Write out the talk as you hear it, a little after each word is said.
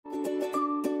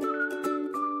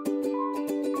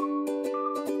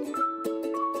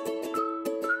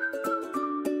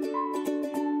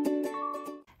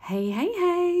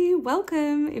Hey,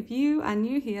 welcome. If you are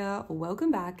new here,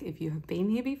 welcome back. If you have been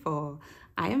here before,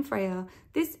 I am Freya.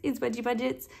 This is Budgie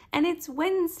Budgets and it's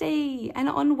Wednesday, and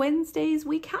on Wednesdays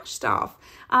we cash stuff.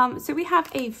 So we have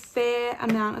a fair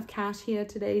amount of cash here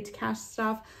today to cash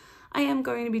stuff. I am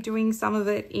going to be doing some of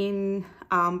it in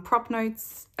prop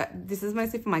notes. This is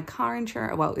mostly for my car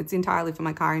insurance. Well, it's entirely for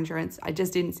my car insurance. I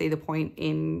just didn't see the point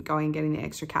in going and getting the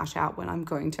extra cash out when I'm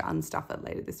going to unstuff it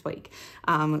later this week,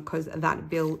 because that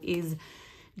bill is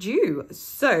due.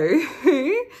 So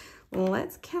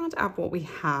let's count up what we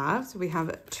have. So we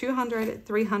have 200,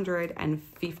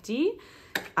 350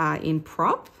 in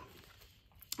prop.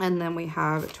 And then we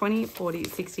have 20, 40,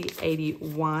 60,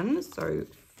 81. So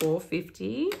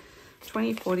 450.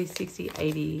 20, 40, 60,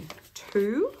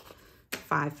 82,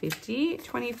 550,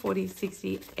 20, 40,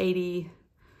 60, 80,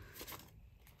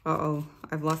 uh-oh,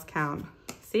 I've lost count,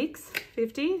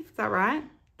 650, is that right?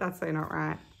 That's so not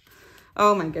right.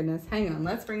 Oh my goodness, hang on,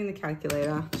 let's bring in the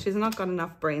calculator. She's not got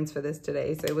enough brains for this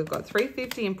today. So we've got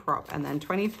 350 in prop, and then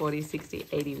 20, 40, 60,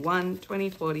 81, 20,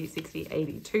 40, 60,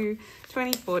 82,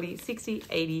 20, 40, 60,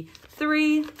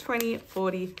 83, 20,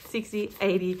 40, 60,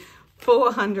 80,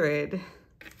 400.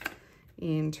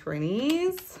 In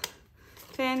 20s,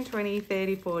 10, 20,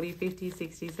 30, 40, 50,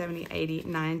 60, 70, 80,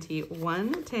 90,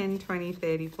 1, 10, 20,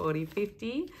 30, 40,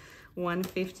 50,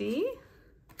 150.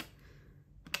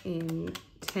 In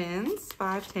 10s,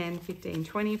 5, 10, 15,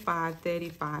 25,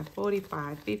 35,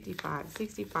 45, 55,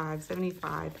 65,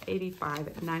 75,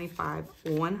 85, 95,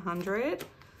 100.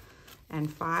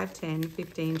 And 5, 10,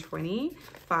 15, 20,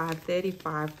 5,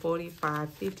 35, 45,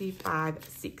 55,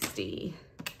 60.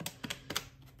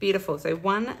 Beautiful. So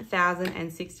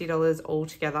 $1,060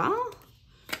 altogether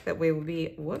that we will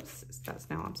be, whoops, that's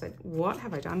now upside. What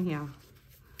have I done here?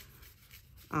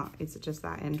 Oh, is it just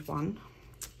that end one?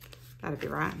 That'd be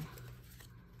right.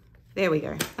 There we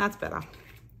go. That's better.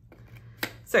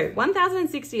 So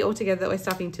 $1,060 altogether that we're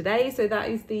stuffing today. So that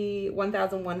is the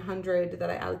 $1,100 that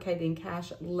I allocated in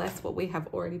cash, less what we have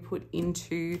already put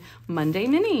into Monday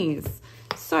minis.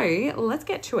 So let's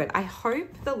get to it. I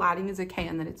hope the lighting is okay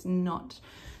and that it's not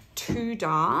too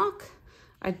dark.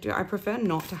 I prefer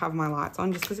not to have my lights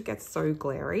on just because it gets so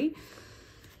glary.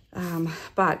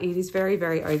 But it is very,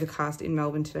 very overcast in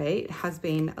Melbourne today. It has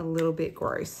been a little bit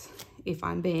gross, if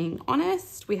I'm being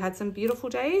honest. We had some beautiful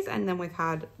days, and then we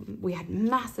had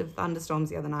massive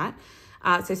thunderstorms the other night.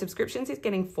 So subscriptions is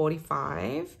getting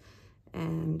 45,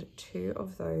 and 2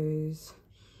 of those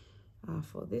are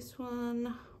for this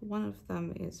one. One of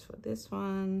them is for this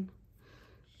one,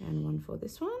 and one for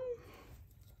this one.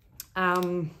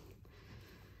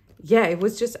 Yeah, it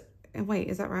was just, wait,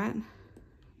 is that right?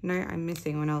 No, I'm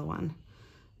missing another one.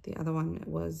 The other one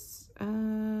was,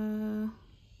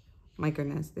 my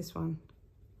goodness, this one.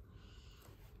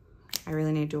 I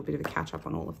really need to do a bit of a catch up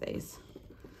on all of these.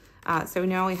 So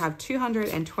now we have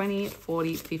 220,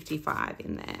 40, 55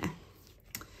 in there.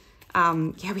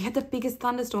 Yeah, we had the biggest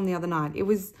thunderstorm the other night. It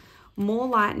was more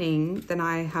lightning than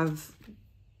I have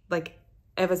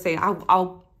ever seen.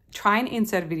 I'll try and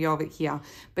insert a video of it here,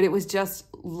 but it was just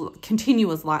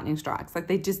continuous lightning strikes.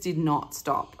 They just did not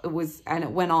stop. And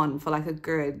it went on for a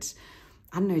good,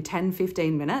 I don't know, 10,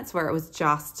 15 minutes where it was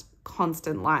just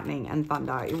constant lightning and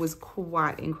thunder. It was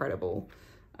quite incredible.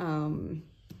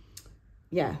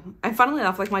 Yeah. And funnily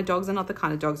enough, my dogs are not the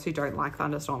kind of dogs who don't like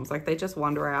thunderstorms. They just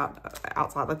wander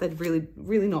outside. They're really,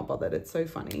 really not bothered. It's so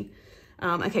funny.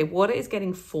 Okay, water is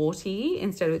getting 40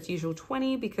 instead of its usual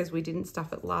 20 because we didn't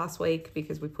stuff it last week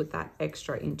because we put that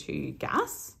extra into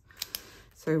gas.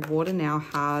 So water now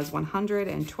has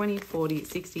 120, 40,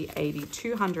 60, 80,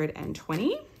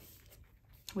 220,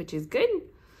 which is good.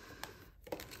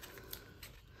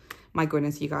 My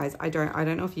goodness, you guys, I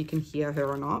don't know if you can hear her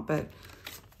or not, but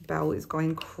Belle is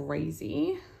going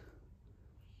crazy.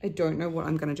 I don't know what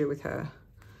I'm going to do with her.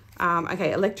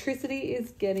 Okay, electricity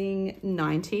is getting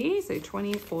 90. So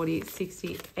 20, 40,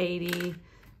 60, 80,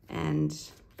 and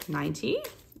 90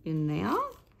 in there.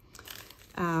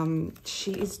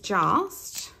 She just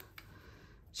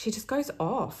goes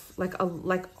off like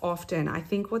often. I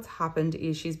think what's happened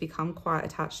is she's become quite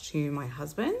attached to my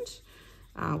husband,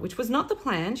 which was not the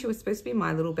plan. She was supposed to be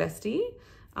my little bestie.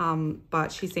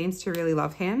 But she seems to really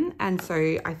love him. And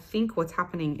so I think what's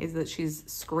happening is that she's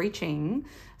squawking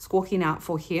out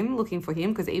for him, looking for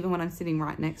him, because even when I'm sitting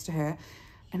right next to her,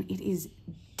 and it is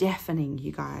deafening,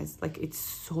 you guys, it's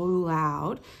so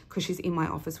loud because she's in my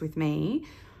office with me,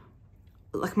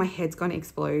 my head's going to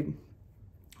explode.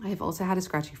 I have also had a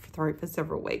scratchy throat for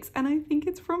several weeks, and I think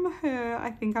it's from her.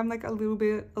 I think I'm a little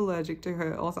bit allergic to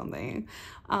her or something.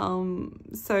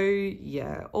 So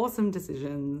yeah, awesome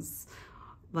decisions.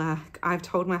 Like, I've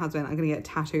told my husband I'm going to get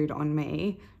tattooed on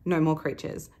me. No more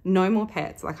creatures. No more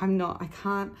pets. Like, I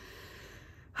can't.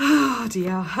 Oh,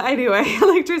 dear. Anyway,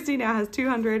 electricity now has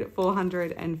 200,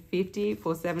 450,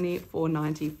 470,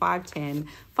 490, 510,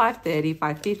 530,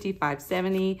 550,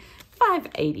 570,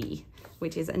 580,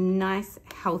 which is a nice,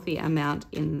 healthy amount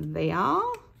in there.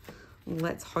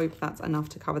 Let's hope that's enough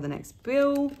to cover the next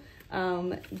bill.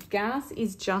 Gas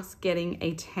is just getting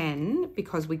a 10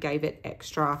 because we gave it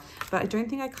extra, but I don't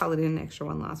think I colored in an extra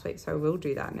one last week, so we'll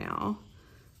do that now.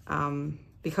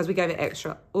 Because we gave it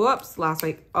extra, whoops, last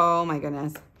week. Oh my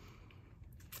goodness.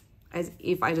 As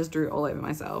if I just drew all over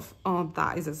myself. Oh,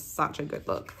 that is such a good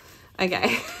look.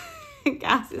 Okay.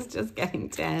 Gas is just getting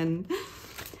 10.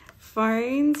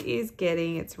 Phones is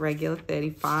getting its regular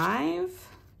 35.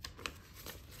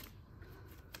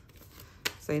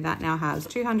 So that now has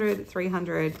 200,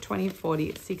 300, 20,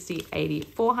 40, 60, 80,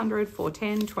 400,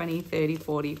 410, 20, 30,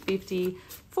 40, 50,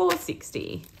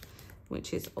 460,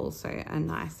 which is also a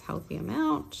nice healthy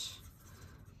amount.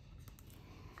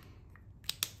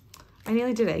 I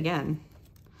nearly did it again.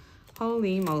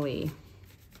 Holy moly.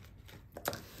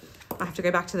 I have to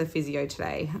go back to the physio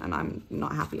today and I'm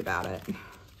not happy about it.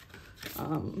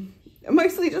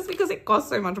 Mostly just because it costs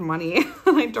so much money.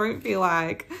 I don't feel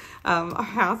like our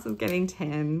house is getting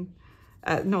 10.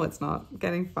 No, it's not.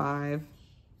 Getting 5.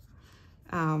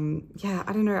 Yeah,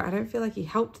 I don't know. I don't feel like he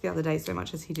helped the other day so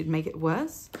much as he did make it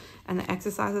worse. And the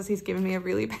exercises he's given me are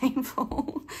really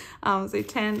painful. So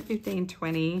 10, 15,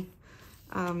 20.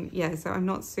 Yeah, so I'm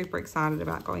not super excited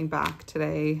about going back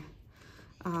today.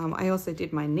 I also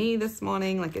did my knee this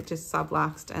morning, like it just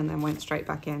subluxed and then went straight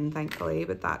back in, thankfully,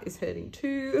 but that is hurting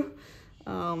too.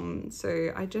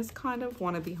 So I just kind of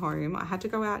want to be home. I had to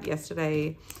go out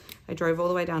yesterday. I drove all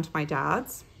the way down to my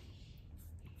dad's,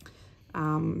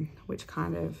 which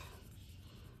kind of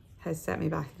has set me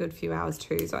back a good few hours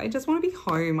too. So I just want to be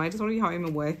home. I just want to be home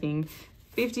and working.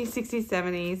 50, 60,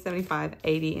 70, 75,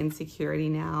 80 in security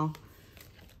now,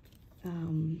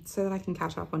 so that I can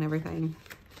catch up on everything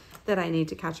that I need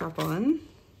to catch up on.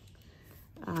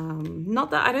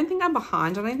 Not that I don't think I'm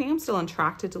behind on anything. I'm still on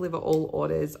track to deliver all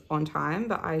orders on time,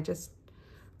 but I just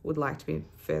would like to be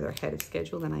further ahead of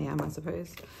schedule than I am, I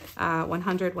suppose.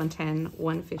 100, 110,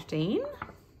 115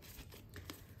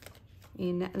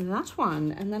 in that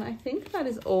one. And then I think that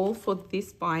is all for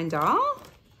this binder. I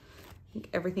think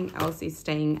everything else is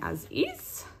staying as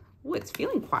is. Oh, it's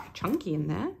feeling quite chunky in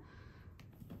there.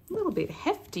 A little bit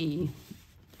hefty.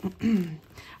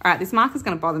 All right, this marker's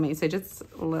going to bother me, so just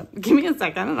give me a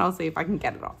second and I'll see if I can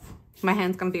get it off. My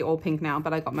hand's going to be all pink now,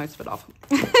 but I got most of it off.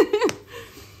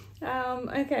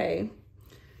 Okay,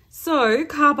 so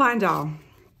car binder.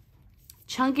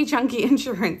 Chunky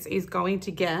insurance is going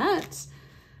to get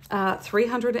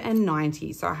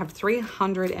 390. So I have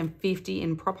 350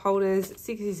 in prop holders,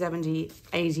 60, 70,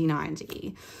 80,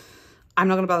 90. I'm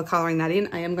not going to bother colouring that in.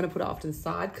 I am going to put it off to the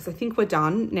side because I think we're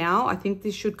done now. I think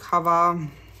this should cover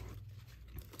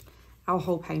our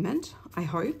whole payment, I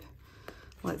hope.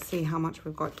 Let's see how much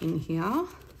we've got in here.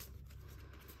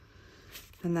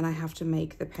 And then I have to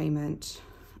make the payment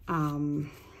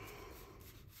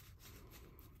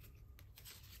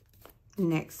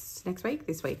next week,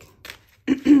 this week.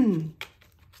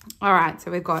 All right, so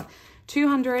we've got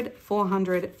 200,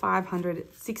 400, 500,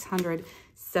 600,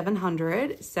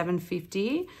 700,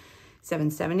 750,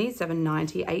 770,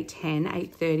 790, 810,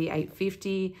 830,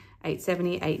 850,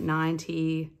 870,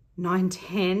 890,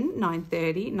 910,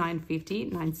 930, 950,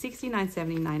 960,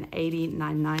 970, 980,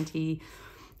 990,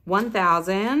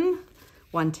 1000,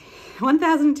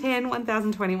 1010,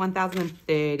 1020,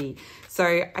 1030.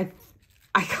 So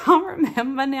I can't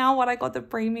remember now what I got the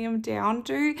premium down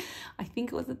to. I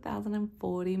think it was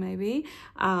 1040 maybe.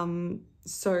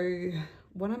 So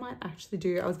what I might actually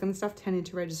do, I was going to stuff 10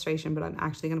 into registration, but I'm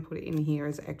actually going to put it in here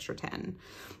as extra 10.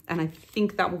 And I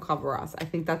think that will cover us. I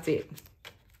think that's it.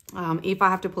 If I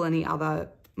have to pull any other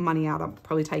money out, I'll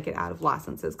probably take it out of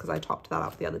licenses because I topped that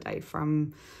up the other day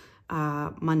from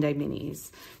Monday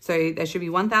minis. So there should be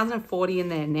 1040 in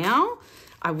there now.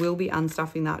 I will be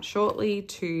unstuffing that shortly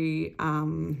to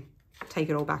take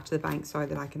it all back to the bank so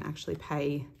that I can actually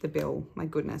pay the bill. My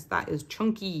goodness, that is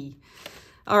chunky.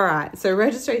 All right, so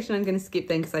registration I'm going to skip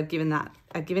then because I've given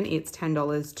its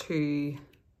 $10 to, do you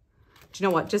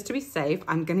know what, just to be safe,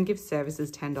 I'm going to give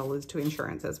services $10 to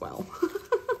insurance as well.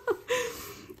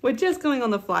 We're just going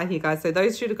on the fly here, guys. So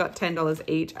those should have got $10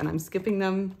 each and I'm skipping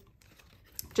them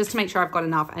just to make sure I've got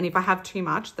enough. And if I have too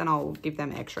much, then I'll give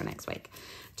them extra next week.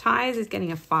 Tires is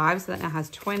getting a 5, so that now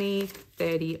has 20,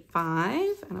 30,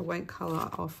 5. And I won't color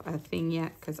off a thing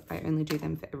yet because I only do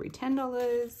them for every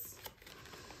 $10.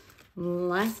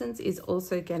 License is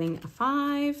also getting a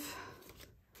 5,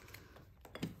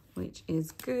 which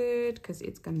is good because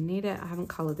it's going to need it. I haven't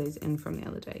colored these in from the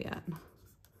other day yet,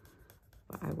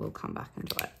 but I will come back and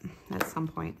do it at some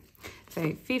point.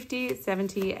 So 50,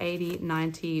 70, 80,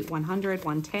 90, 100,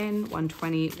 110,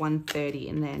 120, 130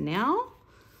 in there now.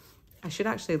 I should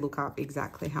actually look up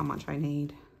exactly how much I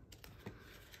need.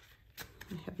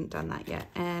 I haven't done that yet.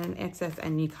 And excess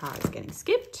and new car is getting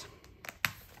skipped.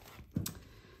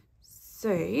 So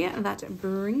that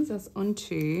brings us on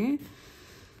to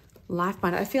Life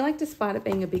Binder. I feel like despite it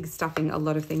being a big stuffing, a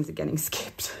lot of things are getting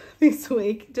skipped this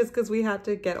week just because we had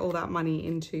to get all that money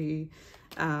into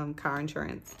car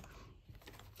insurance.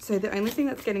 So the only thing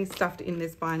that's getting stuffed in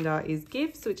this binder is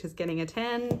gifts, which is getting a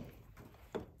 10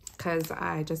 because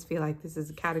I just feel like this is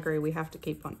a category we have to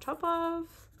keep on top of.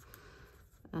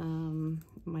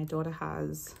 My daughter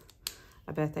has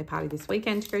a birthday party this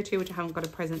weekend to go to, which I haven't got a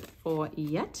present for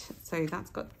yet. So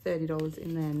that's got $30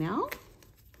 in there now,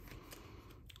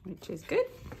 which is good.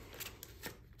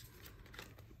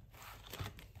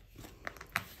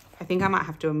 I think I might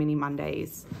have to do a mini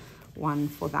Mondays one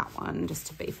for that one just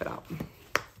to beef it up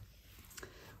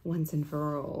once and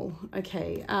for all.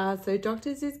 Okay, so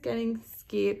doctors is getting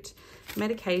skipped.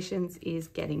 Medications is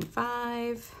getting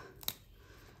 5.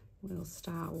 We'll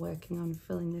start working on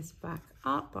filling this back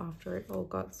up after it all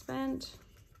got spent.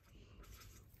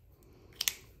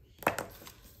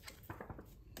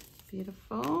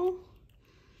 Beautiful.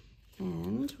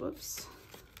 And whoops.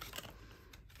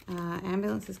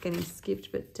 Ambulance is getting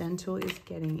skipped, but dental is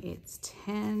getting its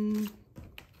 10.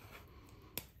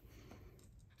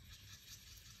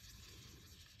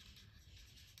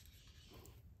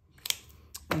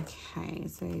 Okay,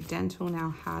 so dental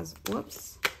now has,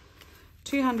 whoops,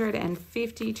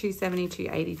 250, 270,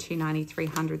 280, 290,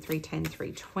 300, 310,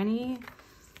 320.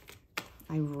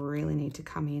 I really need to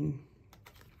come in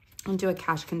and do a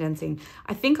cash condensing.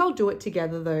 I think I'll do it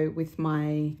together though with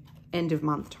my end of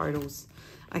month totals.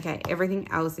 Okay, everything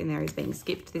else in there is being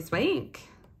skipped this week.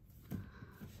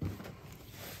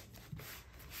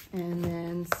 And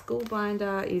then school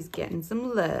binder is getting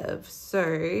some love.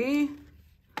 So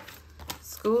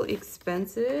school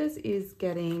expenses is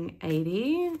getting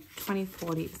 80, 20,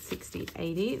 40, 60,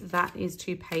 80. That is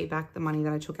to pay back the money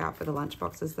that I took out for the lunch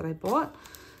boxes that I bought,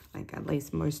 like at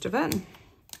least most of it.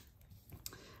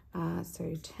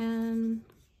 So 10,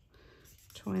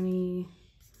 20,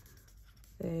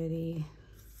 30,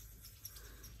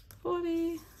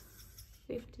 40,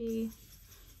 50,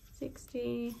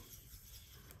 60,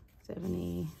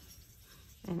 70,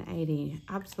 and 80.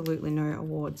 Absolutely no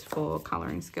awards for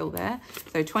colouring skill there.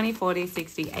 So 20, 40,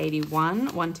 60,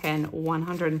 81, 110,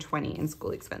 120 in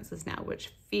school expenses now,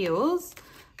 which feels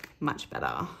much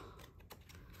better.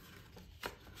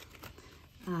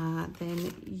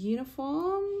 Then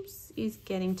uniforms is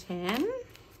getting 10.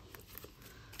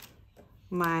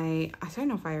 I don't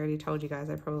know if I already told you guys,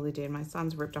 I probably did. My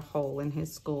son's ripped a hole in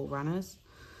his school runners.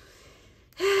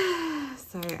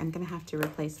 So I'm going to have to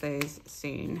replace those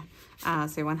soon.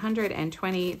 So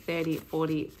 120, 30,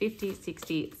 40, 50,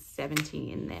 60,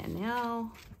 70 in there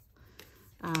now.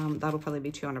 That'll probably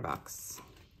be $200.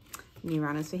 New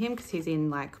runners for him because he's in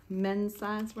like men's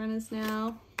size runners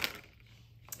now.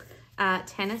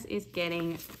 Tennis is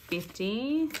getting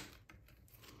 50.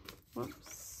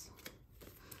 Whoops.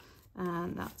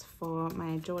 That's for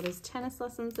my daughter's tennis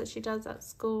lessons that she does at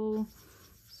school.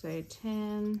 So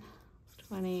 10,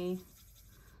 20,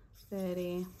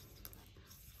 30,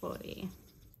 40,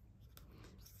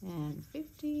 and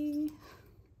 50.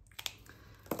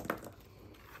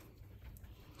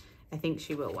 I think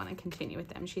she will want to continue with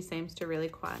them. She seems to really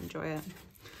quite enjoy it.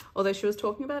 Although she was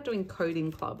talking about doing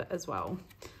coding club as well.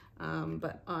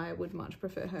 But I would much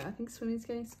prefer her. I think swimming's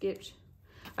getting skipped.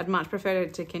 I'd much prefer her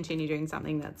to continue doing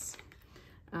something that's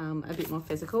a bit more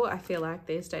physical. I feel like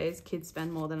these days kids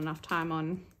spend more than enough time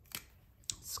on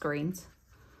screens.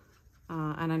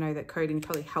 And I know that coding is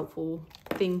probably a helpful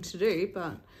thing to do,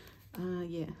 but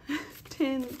yeah.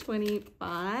 10,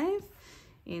 25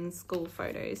 in school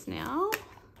photos now.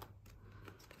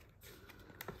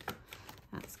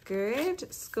 That's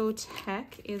good. School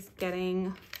tech is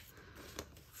getting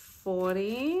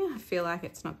 40. I feel like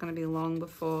it's not going to be long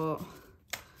before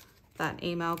that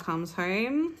email comes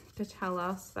home to tell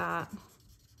us that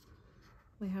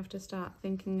we have to start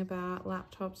thinking about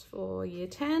laptops for year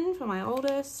 10 for my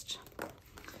oldest.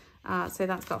 So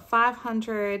that's got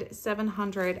 500,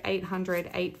 700,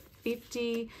 800,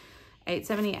 850,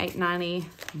 870, 890,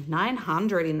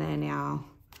 900 in there now.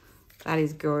 That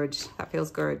is good. That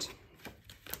feels good.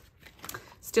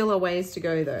 Still a ways to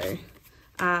go though.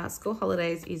 School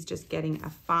holidays is just getting a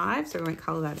 5, so we won't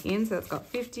colour that in. So it's got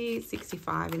 50,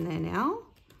 65 in there now.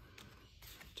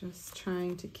 Just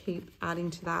trying to keep adding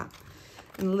to that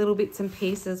in little bits and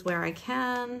pieces where I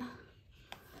can.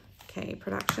 Okay,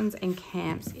 productions and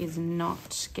camps is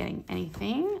not getting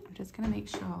anything. I'm just going to make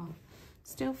sure.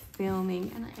 Still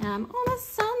filming, and I am. Oh, the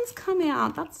sun's come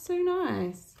out. That's so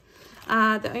nice.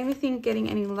 The only thing getting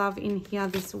any love in here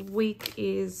this week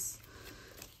is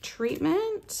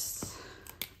treatment.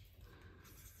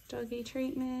 Doggy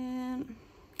treatment.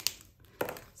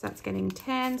 So that's getting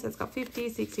 10. So it's got 50,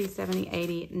 60, 70,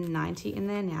 80, 90 in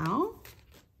there now,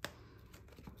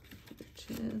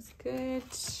 which is good.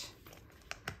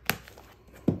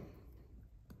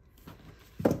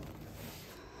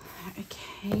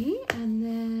 Okay, and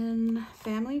then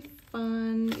family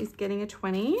fun is getting a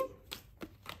 20.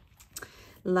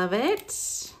 Love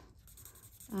it.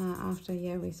 After,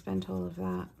 yeah, we spent all of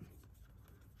that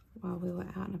while we were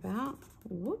out and about.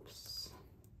 Whoops.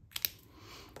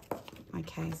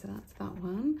 Okay, so that's that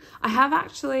one. I have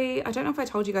actually, I don't know if I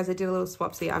told you guys, I did a little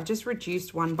swapsy. I've just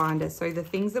reduced one binder. So the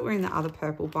things that were in the other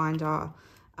purple binder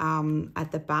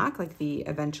at the back, like the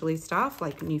eventually stuff,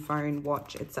 like new phone,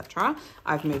 watch, etc.,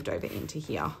 I've moved over into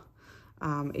here.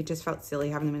 It just felt silly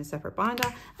having them in a separate binder,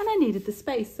 and I needed the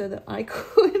space so that I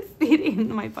could fit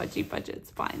in my Budgie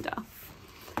Budgets binder.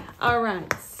 All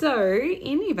right, so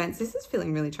in events, this is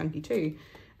feeling really chunky too.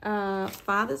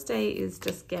 Father's Day is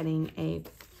just getting a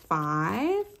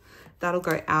 5. That'll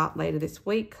go out later this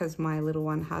week because my little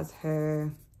one has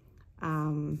her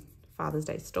Father's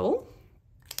Day stall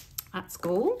at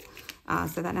school.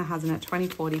 So that now has it at 20,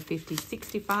 40, 50,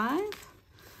 65.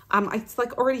 It's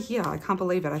like already here. I can't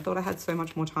believe it. I thought I had so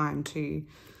much more time to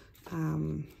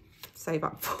save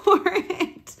up for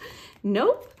it.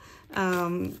 Nope.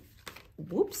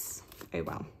 Whoops. Oh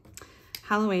well.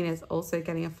 Halloween is also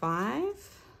getting a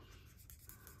 5.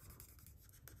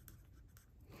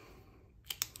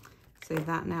 So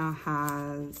that now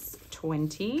has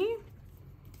 20.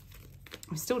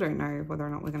 I still don't know whether or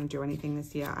not we're going to do anything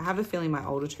this year. I have a feeling my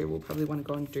older two will probably want to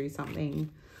go and do something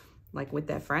like with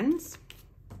their friends.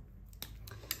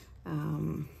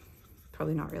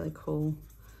 Probably not really cool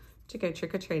to go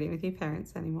trick-or-treating with your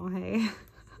parents anymore, hey?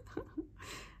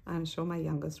 I'm sure my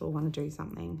youngest will want to do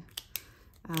something.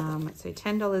 So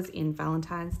 $10 in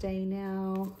Valentine's Day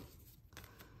now.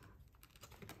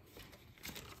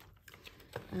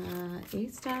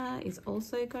 Easter is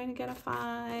also going to get a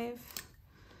 5.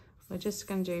 We're just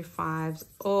going to do 5s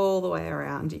all the way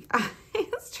around, you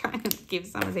guys. Trying to give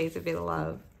some of these a bit of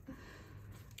love.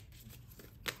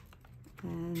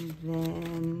 And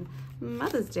then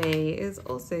Mother's Day is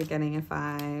also getting a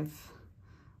 5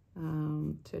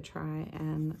 to try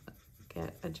and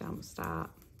get a jump start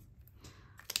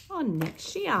on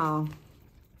next year.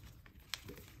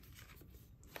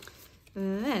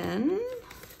 Then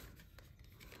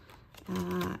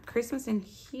Christmas in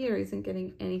here isn't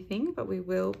getting anything, but we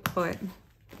will put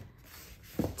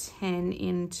 10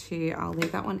 into, I'll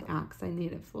leave that one out because I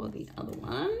need it for the other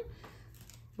one.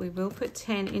 We will put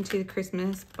 10 into the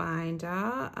Christmas binder.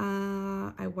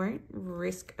 I won't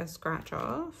risk a scratch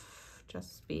off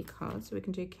just because. So we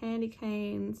can do candy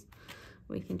canes,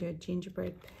 we can do a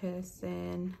gingerbread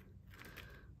person,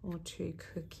 or 2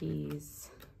 cookies.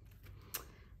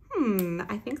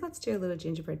 I think let's do a little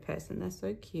gingerbread person. They're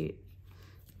so cute.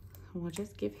 We'll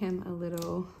just give him a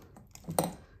little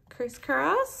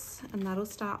crisscross, and that'll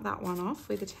start that one off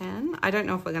with a 10. I don't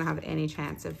know if we're going to have any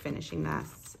chance of finishing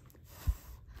this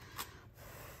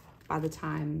by the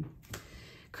time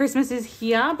Christmas is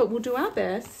here, but we'll do our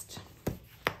best.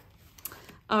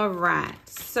 All right,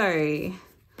 so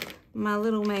my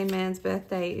little main man's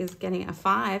birthday is getting a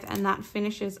 5, and that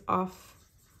finishes off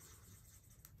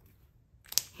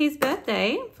his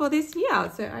birthday for this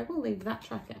year. So I will leave that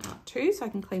tracker out too so I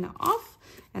can clean it off.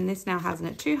 And this now has it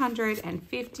at $250,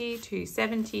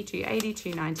 $270,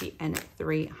 $280, $290, and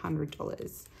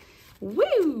 $300.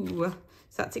 Woo!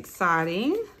 So that's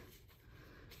exciting.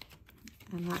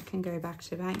 And that can go back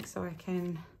to bank so I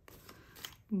can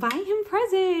buy him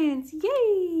presents.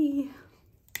 Yay!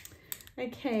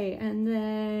 Okay, and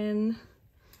then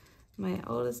my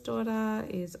oldest daughter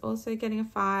is also getting a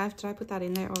 5. Did I put that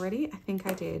in there already? I think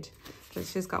I did. So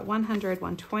she's got 100,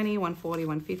 120, 140,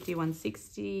 150,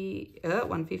 160,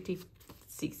 150,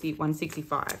 60,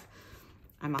 165.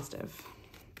 I must have.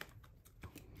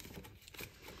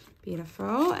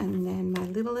 Beautiful. And then my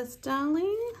littlest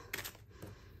darling.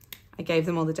 I gave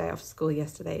them all the day off school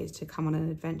yesterday to come on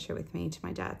an adventure with me to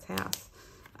my dad's house.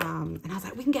 And I was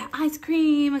like, we can get ice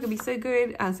cream. It could be so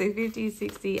good. So 50,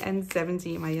 60, and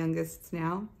 70, my youngest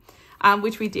now.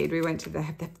 Which we did. We went to they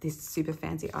have this super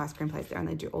fancy ice cream place there, and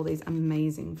they do all these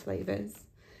amazing flavors.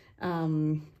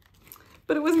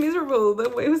 But it was miserable.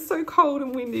 It was so cold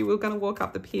and windy. We were going to walk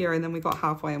up the pier, and then we got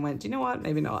halfway and went, do you know what?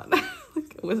 Maybe not.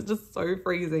 It was just so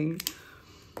freezing.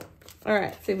 All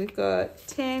right, so we've got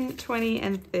 10, 20,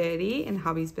 and 30 in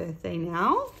hubby's birthday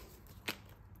now.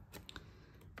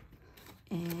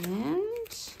 And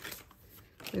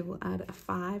we will add a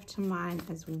 5 to mine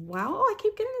as well. Oh, I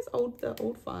keep getting the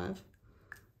old 5.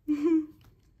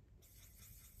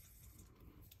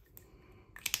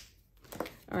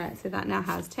 All right, so that now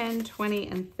has 10, 20,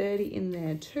 and 30 in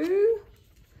there too.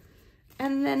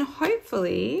 And then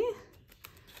hopefully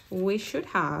we should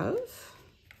have,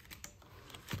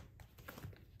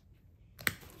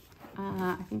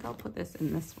 I think I'll put this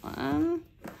in this one.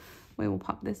 We will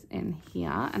pop this in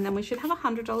here, and then we should have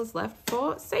 $100 left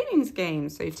for savings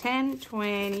games. So 10,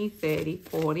 20, 30,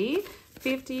 40,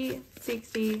 50,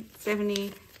 60,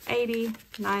 70, 80,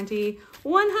 90,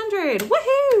 100.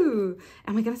 Woohoo!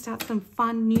 And we're going to start some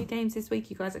fun new games this week,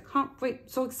 you guys. I can't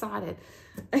wait. So excited.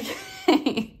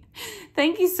 Okay.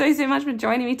 Thank you so much for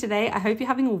joining me today. I hope you're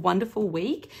having a wonderful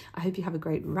week. I hope you have a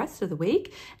great rest of the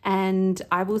week. And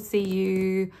I will see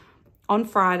you on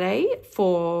Friday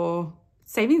for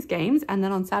savings games, and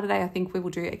then on Saturday I think we will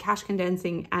do a cash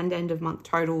condensing and end of month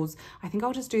totals. I think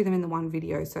I'll just do them in the one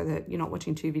video so that you're not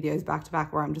watching 2 videos back to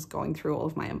back where I'm just going through all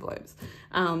of my envelopes.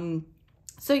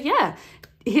 So yeah,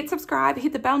 hit subscribe,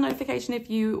 hit the bell notification if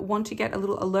you want to get a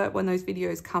little alert when those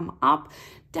videos come up.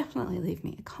 Definitely leave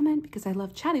me a comment because I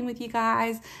love chatting with you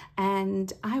guys,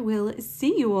 and I will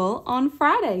see you all on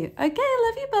Friday. Okay,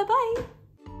 love you, bye bye.